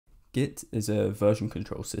Git is a version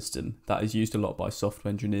control system that is used a lot by software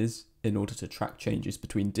engineers in order to track changes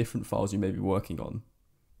between different files you may be working on.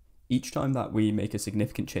 Each time that we make a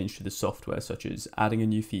significant change to the software, such as adding a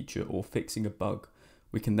new feature or fixing a bug,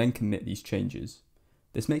 we can then commit these changes.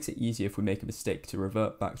 This makes it easier if we make a mistake to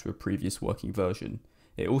revert back to a previous working version.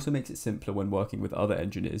 It also makes it simpler when working with other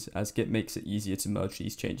engineers, as Git makes it easier to merge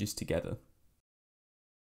these changes together.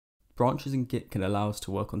 Branches in Git can allow us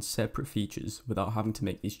to work on separate features without having to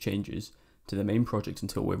make these changes to the main project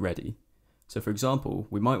until we're ready. So for example,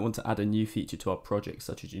 we might want to add a new feature to our project,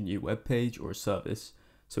 such as a new web page or a service,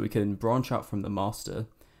 so we can branch out from the master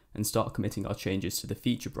and start committing our changes to the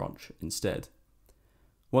feature branch instead.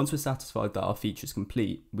 Once we're satisfied that our feature is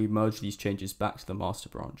complete, we merge these changes back to the master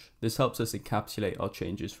branch. This helps us encapsulate our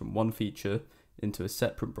changes from one feature into a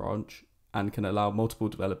separate branch and can allow multiple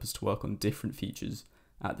developers to work on different features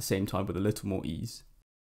at the same time with a little more ease.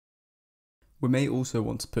 We may also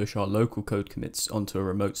want to push our local code commits onto a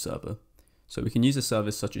remote server. So we can use a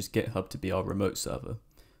service such as GitHub to be our remote server.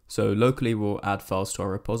 So locally we'll add files to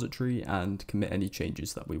our repository and commit any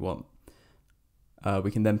changes that we want.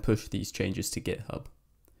 We can then push these changes to GitHub.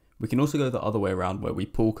 We can also go the other way around, where we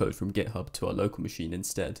pull code from GitHub to our local machine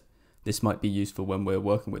instead. This might be useful when we're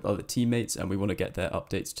working with other teammates and we want to get their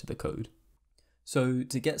updates to the code. So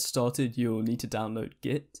to get started, you'll need to download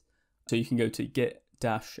Git. So you can go to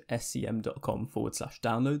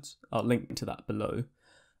git-scm.com/downloads. I'll link to that below.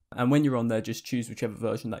 And when you're on there, just choose whichever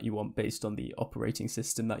version that you want based on the operating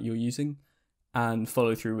system that you're using and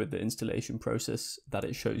follow through with the installation process that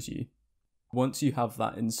it shows you. Once you have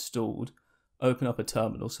that installed, open up a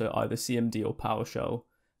terminal, so either CMD or PowerShell,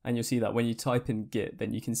 and you'll see that when you type in Git,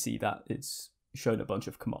 then you can see that it's shown a bunch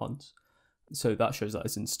of commands. So that shows that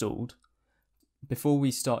it's installed. Before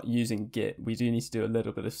we start using Git, we do need to do a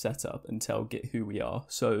little bit of setup and tell Git who we are.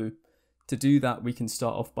 So to do that, we can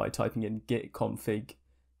start off by typing in git config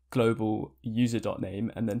global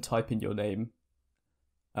user.name and then type in your name,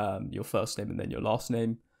 your first name and then your last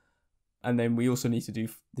name. And then we also need to do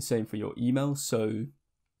the same for your email. So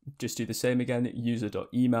just do the same again,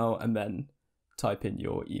 user.email, and then type in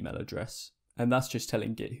your email address. And that's just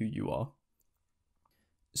telling Git who you are.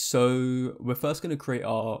 So we're first going to create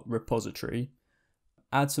our repository,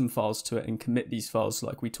 add some files to it and commit these files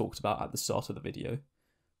like we talked about at the start of the video.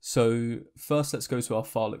 So first let's go to our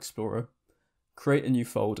file explorer, create a new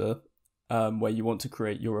folder where you want to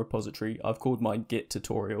create your repository. I've called mine Git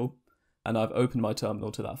tutorial and I've opened my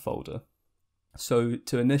terminal to that folder. So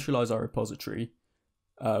to initialize our repository,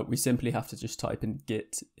 we simply have to just type in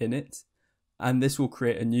git init, and this will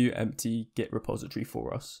create a new empty Git repository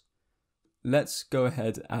for us. Let's go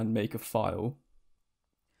ahead and make a file.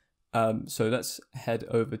 So let's head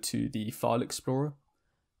over to the file explorer,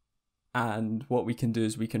 and what we can do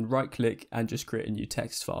is we can right click and just create a new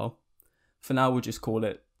text file. For now we'll just call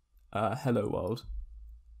it hello world.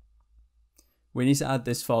 We need to add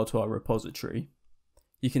this file to our repository.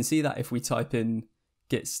 You can see that if we type in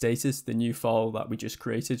git status, the new file that we just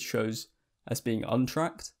created shows as being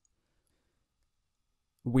untracked.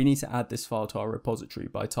 We need to add this file to our repository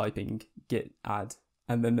by typing git add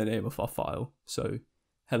and then the name of our file, so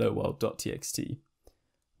helloworld.txt.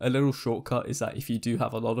 A little shortcut is that if you do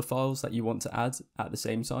have a lot of files that you want to add at the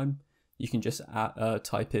same time, you can just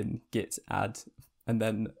type in git add and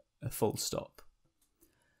then a full stop.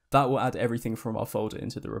 That will add everything from our folder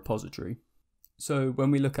into the repository. So when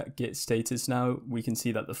we look at git status now, we can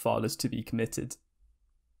see that the file is to be committed.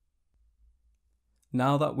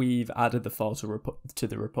 Now that we've added the file to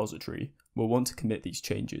the repository, we'll want to commit these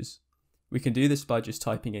changes. We can do this by just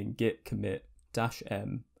typing in git commit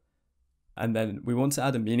 -m, and then we want to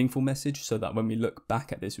add a meaningful message so that when we look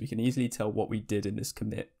back at this, we can easily tell what we did in this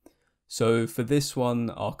commit. So for this one,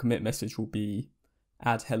 our commit message will be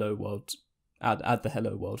add the hello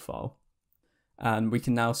world file. And we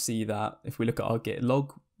can now see that if we look at our git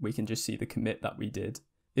log, we can just see the commit that we did.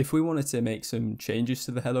 If we wanted to make some changes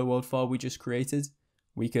to the hello world file we just created,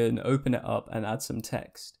 we can open it up and add some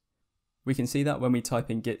text. We can see that when we type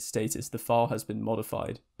in git status, the file has been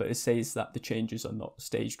modified, but it says that the changes are not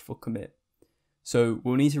staged for commit. So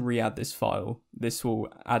we'll need to re-add this file. This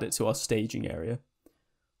will add it to our staging area.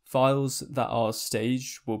 Files that are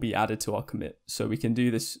staged will be added to our commit. So we can do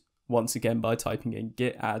this once again by typing in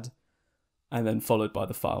git add and then followed by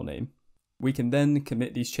the file name. We can then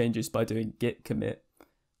commit these changes by doing git commit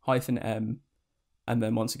 -m, and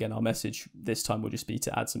then once again our message this time will just be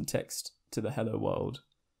to add some text to the hello world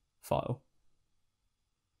file.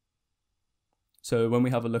 So when we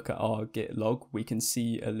have a look at our git log, we can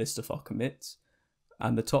see a list of our commits,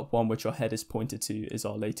 and the top one, which our head is pointed to, is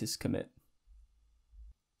our latest commit.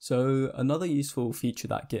 So another useful feature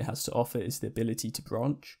that Git has to offer is the ability to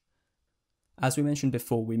branch. As we mentioned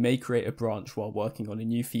before, we may create a branch while working on a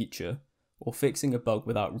new feature or fixing a bug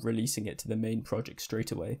without releasing it to the main project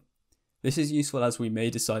straight away. This is useful as we may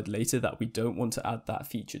decide later that we don't want to add that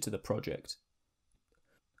feature to the project.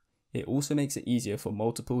 It also makes it easier for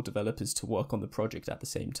multiple developers to work on the project at the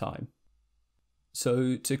same time.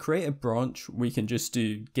 So to create a branch, we can just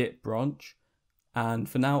do git branch, and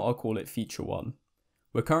for now I'll call it feature 1.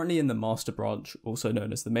 We're currently in the master branch, also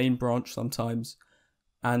known as the main branch sometimes,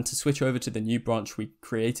 and to switch over to the new branch we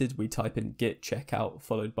created, we type in git checkout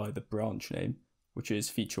followed by the branch name, which is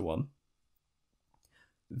feature 1.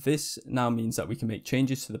 This now means that we can make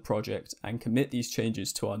changes to the project and commit these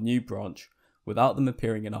changes to our new branch without them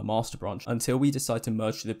appearing in our master branch until we decide to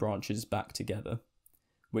merge the branches back together,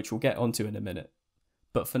 which we'll get onto in a minute.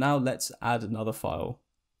 But for now, let's add another file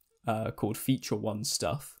called feature1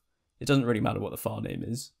 stuff. It doesn't really matter what the file name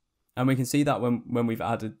is. And we can see that when we've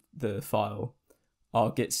added the file, our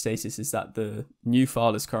git status is that the new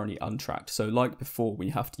file is currently untracked. So like before, we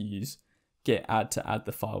have to use git add to add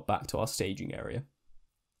the file back to our staging area.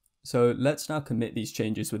 So let's now commit these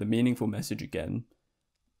changes with a meaningful message again.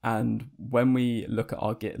 And when we look at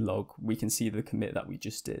our git log, we can see the commit that we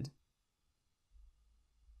just did.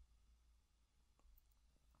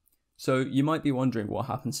 So you might be wondering what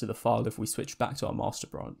happens to the file if we switch back to our master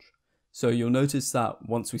branch. So you'll notice that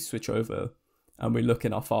once we switch over and we look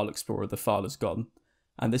in our file explorer, the file is gone.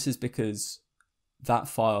 And this is because that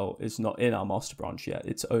file is not in our master branch yet.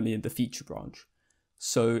 It's only in the feature branch.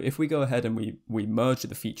 So if we go ahead and we merge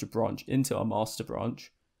the feature branch into our master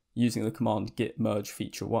branch using the command git merge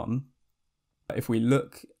feature1, if we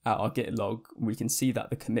look at our git log, we can see that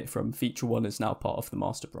the commit from feature1 is now part of the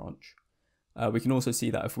master branch. We can also see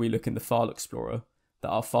that if we look in the file explorer, that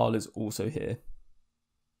our file is also here.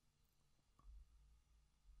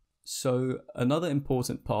 So another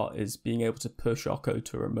important part is being able to push our code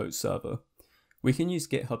to a remote server. We can use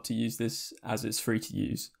GitHub to use this as it's free to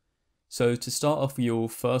use. So to start off, you'll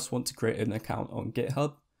first want to create an account on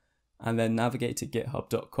GitHub and then navigate to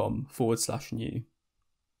github.com/new.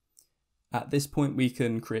 At this point, we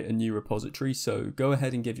can create a new repository. So go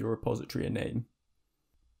ahead and give your repository a name.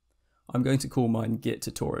 I'm going to call mine Git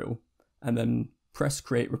tutorial and then press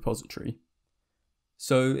create repository.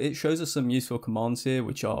 So it shows us some useful commands here,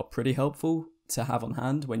 which are pretty helpful to have on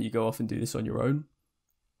hand when you go off and do this on your own.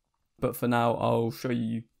 But for now, I'll show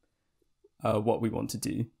you what we want to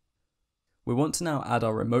do. We want to now add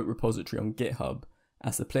our remote repository on GitHub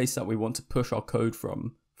as the place that we want to push our code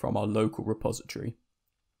from our local repository.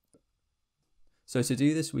 So to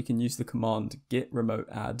do this, we can use the command git remote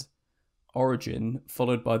add origin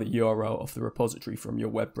followed by the URL of the repository from your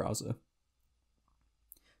web browser.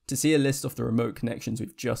 To see a list of the remote connections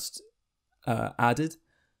we've just added,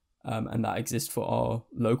 and that exists for our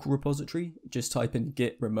local repository, just type in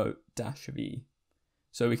git remote -v.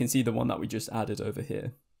 So we can see the one that we just added over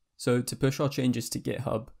here. So to push our changes to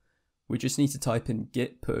GitHub, we just need to type in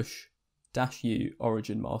git push -u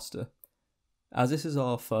origin master. As this is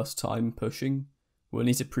our first time pushing, we'll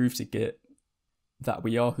need to prove to Git that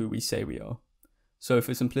we are who we say we are. So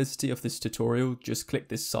for simplicity of this tutorial, just click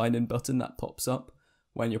this sign in button that pops up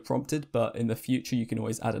when you're prompted, but in the future you can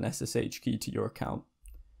always add an SSH key to your account.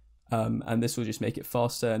 And this will just make it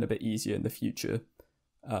faster and a bit easier in the future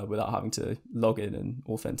without having to log in and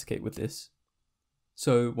authenticate with this.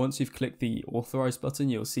 So once you've clicked the authorize button,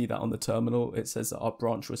 you'll see that on the terminal it says that our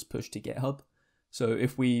branch was pushed to GitHub. So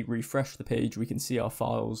if we refresh the page, we can see our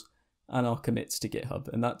files and our commits to GitHub,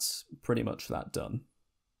 and that's pretty much that done.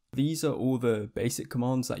 These are all the basic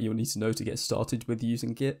commands that you'll need to know to get started with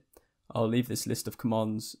using Git. I'll leave this list of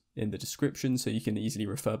commands in the description so you can easily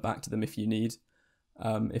refer back to them if you need.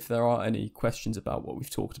 If there are any questions about what we've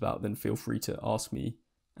talked about, then feel free to ask me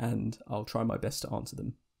and I'll try my best to answer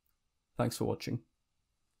them. Thanks for watching.